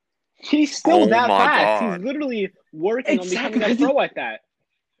 He's still Oh that my fast. God. He's literally working Exactly. on becoming a pro at that.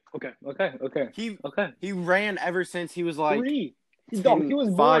 Okay. he ran ever since he was like 3. He was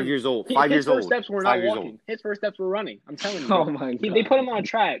 5 born. years old. His 5 years first old. steps were 5 not years walking. old. His first steps were running. I'm telling you. Oh bro. my god. They put him on a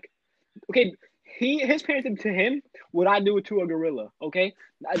track. Okay, his parents did to him what I do to a gorilla. Okay,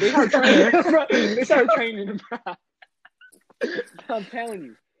 they started training him. Bro. They started training him. Bro. I'm telling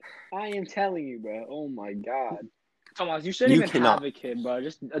you. I am telling you, bro. Oh my god. Thomas, you shouldn't You even cannot. have a kid, bro.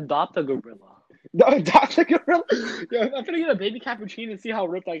 Just adopt a gorilla. Adopt a gorilla. Yo, I'm gonna get a baby cappuccino and see how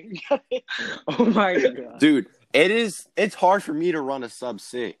ripped I can get it. Oh my god. Dude, it's hard for me to run a sub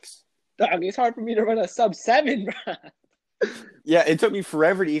 6. Dog, it's hard for me to run a sub 7, bro. Yeah, it took me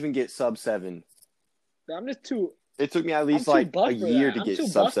forever to even get sub 7. I'm just too. It took me at I'm least too like buff a for year that. to I'm get too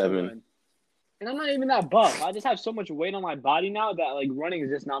sub buff to 7. run. And I'm not even that buff. I just have so much weight on my body now that like running is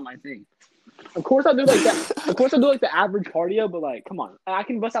just not my thing. Of course I do like that. Of course I do like the average cardio, but like, come on, I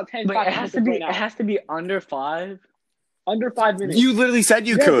can bust out 10. But it has to be. It has to be under 5. under 5 minutes. You literally said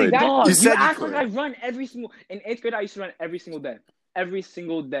you Yes, could. exactly. Dog, You said you act could. like I run every single. In 8th grade, I used to run every single day. Every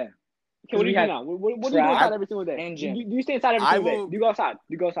single day. Okay, what do you do had now? What do you do track outside every single day? and Do gym. you stay inside every I single day? will- Do you go outside? Do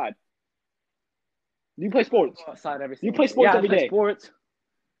you go outside? Do you play sports? Go outside every You single play day. sports Yeah, every I play day. Sports.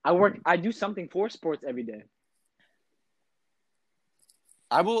 I do something for sports every day.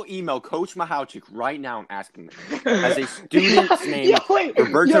 I will email Coach Mahauchik right now and ask him as a student's name. Wait,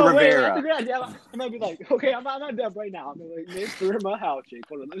 Roberto Rivera. That's a great idea. I might be like, okay, I'm not deaf right now. I'm like, Mr. Mahauchik.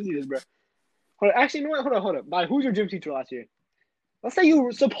 Hold on, let me see this, bro. Hold on, actually, you know what? Hold on. Bye. Who's your gym teacher last year? Let's say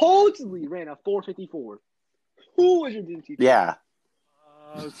you supposedly ran a 4:54. Who was your gym teacher? Yeah.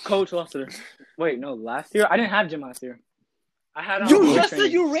 Coach Luster. Wait, no, last year I didn't have gym last year. I had You weight just said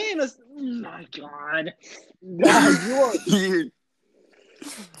training. you ran a. Oh my god. God, you are.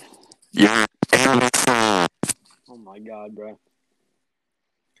 Yeah. Oh my god, bro.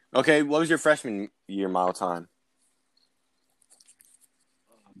 Okay, what was your freshman year mile time?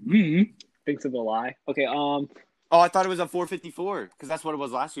 Thinks of a lie. Okay, Oh, I thought it was a 4:54 because that's what it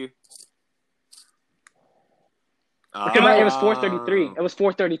was last year. Okay, but it was 4:33. It was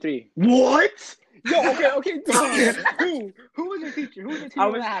 4:33. what? Yo, okay, dog. Who was your teacher? Who was your teacher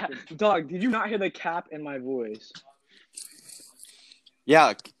when that happened? Dog, did you not hear the cap in my voice?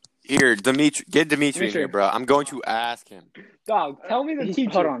 Yeah, here, get Dimitri in here, bro. I'm going to ask him. Dog, tell me the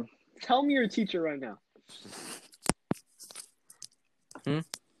teacher. Hold on. Tell me your teacher right now.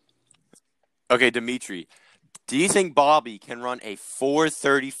 Okay, Dimitri, do you think Bobby can run a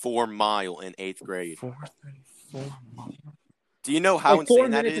 4:34 mile in 8th grade? 4:34 miles. Do you know how Like 4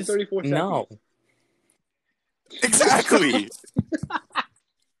 insane that minutes is? and 34 seconds. No. Exactly.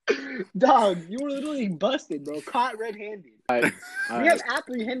 Dog, you were literally busted, bro. Caught red-handed. Alright. We have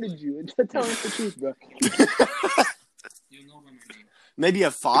apprehended you and tell us the truth, bro. Maybe a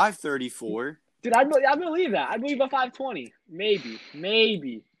 5:34. Dude, I believe that. I believe a 5:20.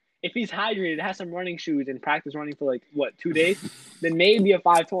 Maybe. If he's hydrated, has some running shoes, and practice running for 2 days, then maybe a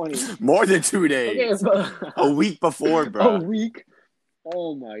 5:20. More than 2 days. A week before, bro. A week.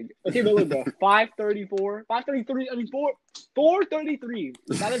 Oh my. Okay, but look, bro. 5:34, 5:33. I mean, 4:33.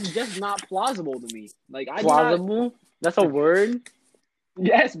 That is just not plausible to me. Plausible? That's a word?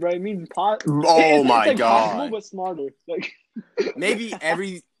 Yes, bro. It means Oh my it's god. possible, but smarter. Maybe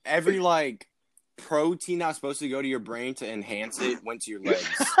every protein that's supposed to go to your brain to enhance it went to your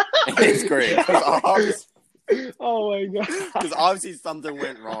legs. It's great. Oh my god. Because obviously something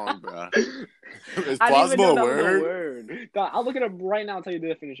went wrong, bro. Is I didn't even plausible know a that was word? God, I'll look it up right now and tell you the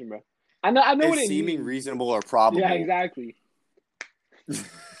definition, bro. I know what It's it seeming means. reasonable or probable. Yeah, exactly.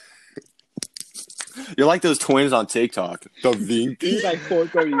 You're like those twins on TikTok. The Vinky. He's like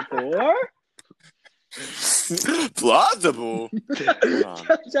 4:34. Plausible. Hold on.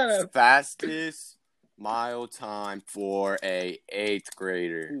 Shut up. Fastest mile time for a 8th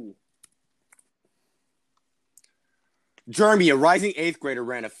grader. Ooh. Jeremy, a rising 8th grader,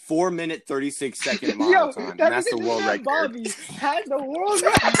 ran a 4-minute 36-second mile time, and that's the world record. Bobby has the world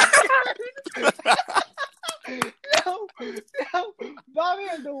record. No, Bobby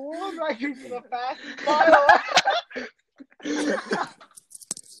has the world record for the fastest mile.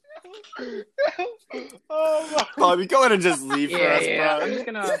 Oh my. Bobby, go ahead and just leave for us, Yeah. bro. I'm just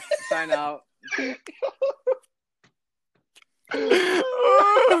gonna sign out.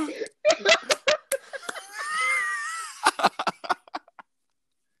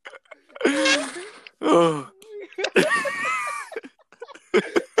 Oh.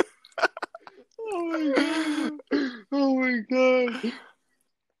 Oh my god.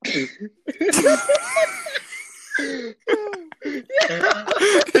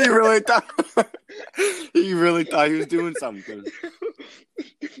 He really thought he was doing something.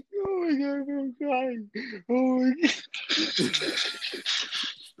 Oh my god, I'm crying. Oh my god.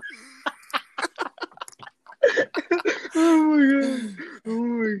 Oh my god. Oh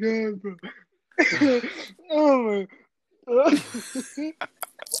my god, bro. Oh my.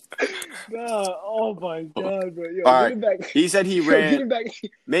 Oh my god, bro. Yo, All get it back. He said he Yo, get ran. it back.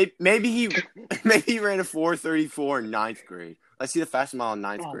 Maybe he ran a 4:34 in 9th grade. Let's see the fastest mile in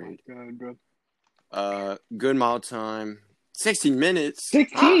 9th Oh grade. my god, bro. Good mile time, 16 minutes.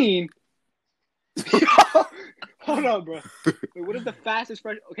 16? Hold on, bro. Wait, what is the fastest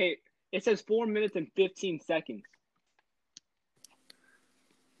fresh? Okay, it says 4 minutes and 15 seconds.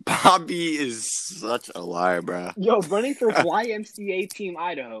 Bobby is such a liar, bro. Yo, running for YMCA Team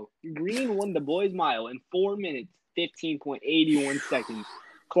Idaho, Green won the boys' mile in 4 minutes, 15.81 seconds,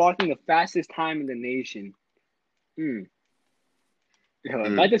 clocking the fastest time in the nation. Yo,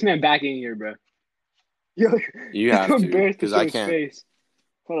 invite this man back in here, bro. Yo, You have to, embarrassed because show I his can't. face.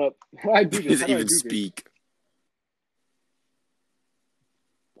 Hold up. How do I do He this? doesn't How do I even do speak.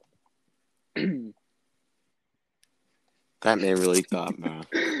 this? That man really thought, bro.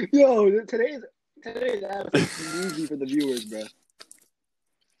 Yo, today's episode is easy for the viewers, bro.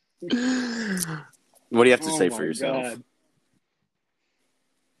 What do you have to Oh say my for yourself? God.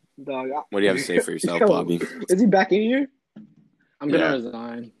 Dog, What do you have to say for yourself, Yo, Bobby? Is he back in here? I'm gonna Yeah.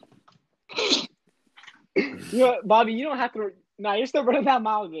 resign. You know what, Bobby, you don't have to. Nah, you're still running that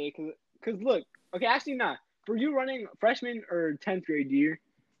mile today. Cause look, okay, actually, nah. For you running freshman or 10th grade year,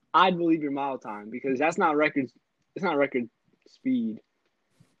 I'd believe your mile time because that's not record. It's not record speed.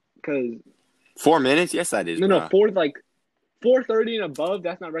 Cause 4 minutes? Yes, that is. no, bro. 4:30 and above.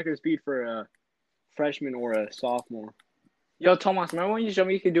 That's not record speed for a freshman or a sophomore. Yo, Thomas, remember when you showed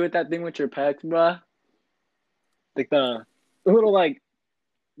me you could do it that thing with your pecs, bruh? Like the little like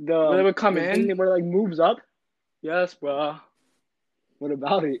The They would come the thing in? that where it, like moves up. Yes, bro. What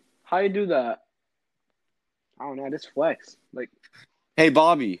about it? How you do that? I don't know. I just flex. Like, Hey,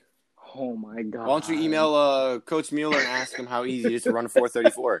 Bobby, Oh my god. why don't you email Coach Mueller and ask him how easy it is to run a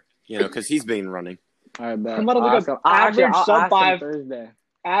 4:34? You know, because he's been running. All right, bet. I'm about to look I'll ask up him- actually, average I'll sub ask him 5 Thursday.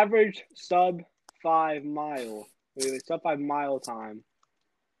 average sub 5 mile. Wait, sub 5 mile time.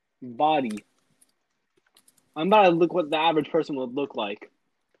 Body. I'm about to look what the average person would look like.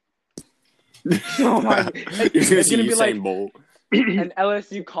 Oh my! You're It's gonna see gonna be like Usain Bolt. an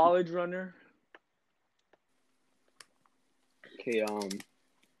LSU college runner. Okay,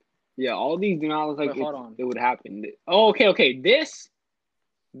 yeah, all these do not look like Wait, hold on. it would happen. Oh, okay. This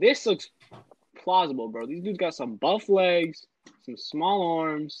looks plausible, bro. These dudes got some buff legs, some small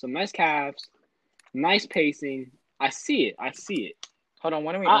arms, some nice calves, nice pacing. I see it. Hold on,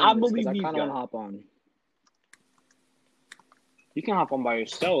 why don't we? I end this, 'cause believe I these kind of want to guys. hop on. You can hop on by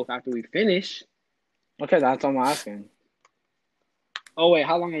yourself after we finish. Okay, that's what I'm asking. Oh wait,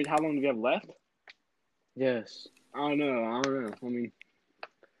 how long do you have left? Yes. I don't know. I mean,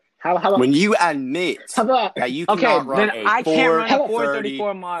 how about When you admit how about that you Okay, cannot run then a I can't run a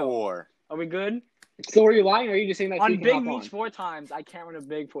 4:34 mile. Are we good? so are you lying or are you just saying that so On you can big hop meets on? 4 times, I can't run a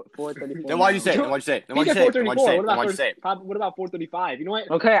big 4:34. Then why'd you say it? Sure. Then why'd you say it? Then He why'd you said say it? Then why'd you 434. say it? What Then why'd you say it? what about 435? You know what?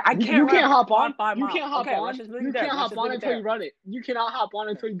 Okay, I can't. You can't hop on. 5 You miles. can't hop okay, on. let's just leave You it there. can't Let's hop just on leave it until you there. run it. You cannot hop on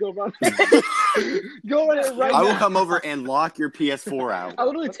until you go run. Go run it right I will now. come over and lock your PS4 out. I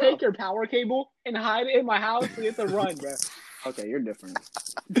literally What's take up? your power cable and hide it in my house so you have to run, bro. Okay, you're different.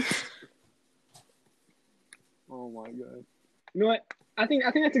 Oh my god. You know what? I think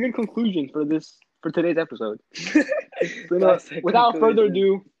that's a good conclusion for today's episode. So, you know, That's a without further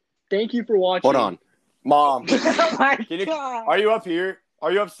conclusion. ado, thank you for watching. Hold on. Mom, Oh my can you, god. are you up here?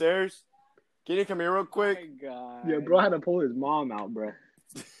 Are you upstairs? Can you come here real Oh quick? my god. Yeah, bro had to pull his mom out, bro.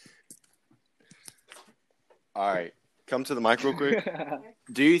 All right. Come to the mic real quick.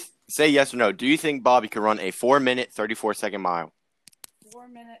 Do you say yes or no? Do you think Bobby could run a 4-minute, 34-second mile? 4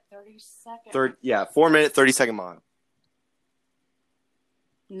 minute 30 seconds. 4-minute, 30-second mile.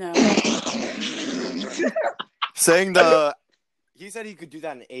 No. Saying he said he could do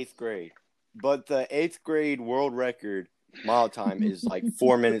that in 8th grade, but the 8th grade world record mile time is like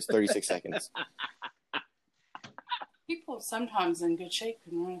 4 minutes, 36 seconds. People sometimes in good shape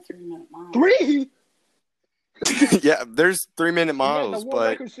can run a 3-minute mile. 3? Yeah, there's 3-minute Yeah, miles, the world but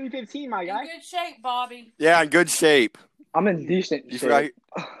record's 3:15, my guy. In good shape, Bobby. yeah, in good shape. I'm in decent You shape.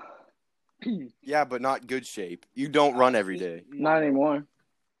 forgot. Yeah, but not good shape. You don't run every day. Not anymore.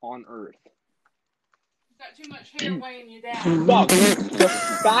 On Earth. You've got too much hair weighing you down. Dog, the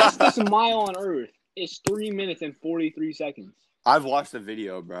fastest mile on Earth is 3 minutes and 43 seconds. I've watched the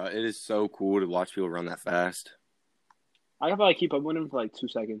video, bro. It is so cool to watch people run that fast. I can probably keep up with him for like 2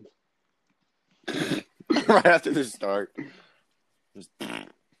 seconds. Right after the start. Just...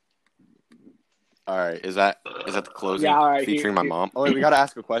 All right, is that the closing? Yeah, all right, featuring here- my mom. Oh, wait, we gotta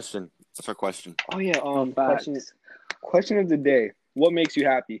ask a question. What's our question? Oh yeah, Facts. question of the day. What makes you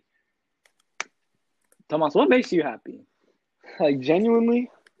happy? Thomas, what makes you happy? Like genuinely,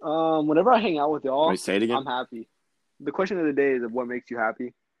 whenever I hang out with y'all, Wait, say it again. I'm happy. The question of the day is what makes you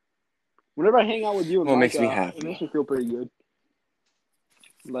happy. Whenever I hang out with you, and What makes Micah, me happy? It makes me feel pretty good.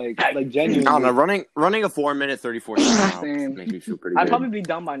 Like I genuinely. don't know. Running a 4-minute 34-second mile Same. makes me feel pretty I'd good. probably be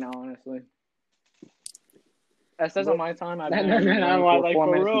done by now, honestly. It says on my time, I've No, been no, running like for 4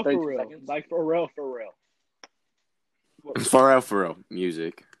 for minutes real, and 30 for real. seconds. Like for real. For real,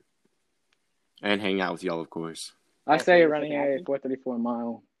 music, and hang out with y'all, of course. I say Okay, running a second 4:34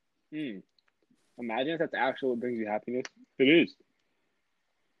 mile. Imagine if that's actually what brings you happiness. It is.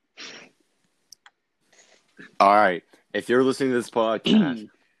 All right, if you're listening to this podcast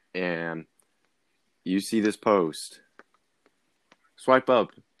and you see this post, swipe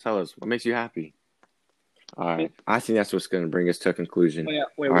up. Tell us what makes you happy. All right, I think that's what's going to bring us to a conclusion. Oh yeah,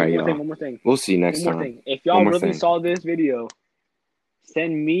 wait, All one right, more y'all. more thing. We'll see you next One more time. thing. If One y'all more really thing. saw this video,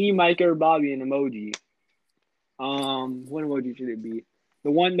 send me, Micah, or Bobby an emoji. What emoji should it be?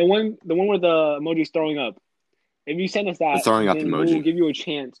 The one where the emoji's throwing up. If you send us that, The throwing up then emoji. we'll give you a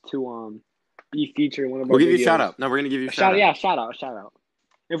chance to be featured in one of our We'll give you a videos. shout out. No, we're going to give you a shout out. Yeah, shout out.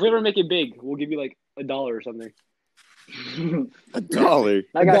 If we ever make it big, we'll give you like $1 or something. $1.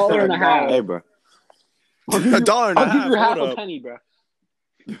 That guy's $1.50. $1. Hey, bro. I'll give you- $1.50. I'll give you half Hold a up. penny, bro.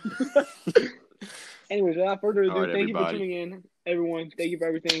 Anyways, without further ado, All right, thank you for everybody. tuning in, everyone. Thank you for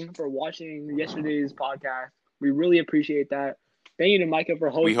everything, for watching yesterday's podcast. We really appreciate that. Thank you to Micah for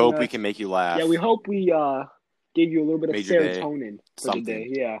hosting We hope us. we can make you laugh. Yeah, we hope we gave you a little bit of Made your day. serotonin for Something. the day.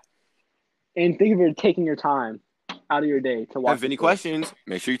 Yeah. And thank you for taking your time out of your day to watch. Have any the sport. questions?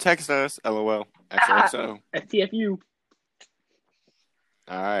 Make sure you text us. LOL. XOXO. STFU.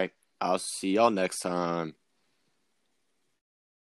 All right. I'll see y'all next time.